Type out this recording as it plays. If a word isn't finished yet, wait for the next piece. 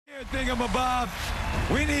Thingamabob,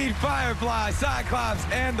 we need Firefly, Cyclops,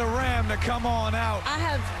 and the Ram to come on out. I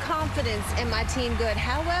have confidence in my team good.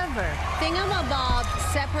 However, Thingamabob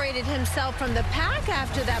separated himself from the pack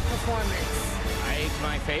after that performance. It's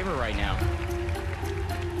my favorite right now.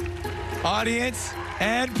 Audience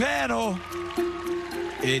and panel,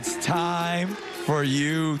 it's time for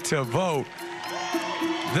you to vote.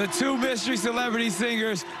 The two mystery celebrity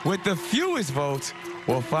singers with the fewest votes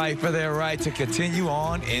will fight for their right to continue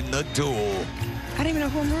on in the duel. I don't even know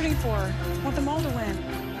who I'm rooting for. I want them all to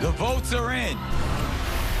win. The votes are in.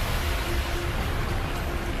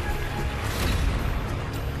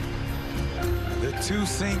 The two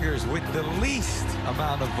singers with the least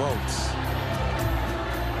amount of votes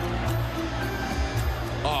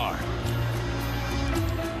are...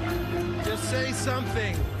 Just say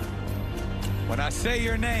something. When I say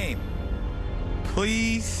your name,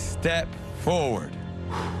 please step forward.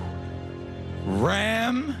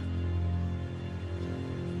 Ram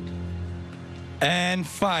and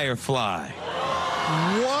Firefly.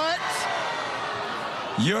 What?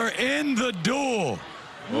 You're in the duel.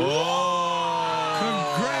 Whoa.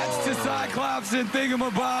 Congrats to Cyclops and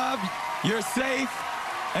Thingamabob. You're safe,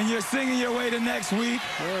 and you're singing your way to next week.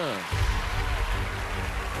 Yeah.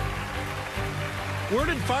 Where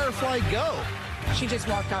did Firefly go? She just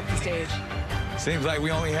walked off the stage. Seems like we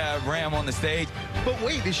only have Ram on the stage. But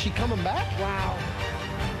wait, is she coming back? Wow.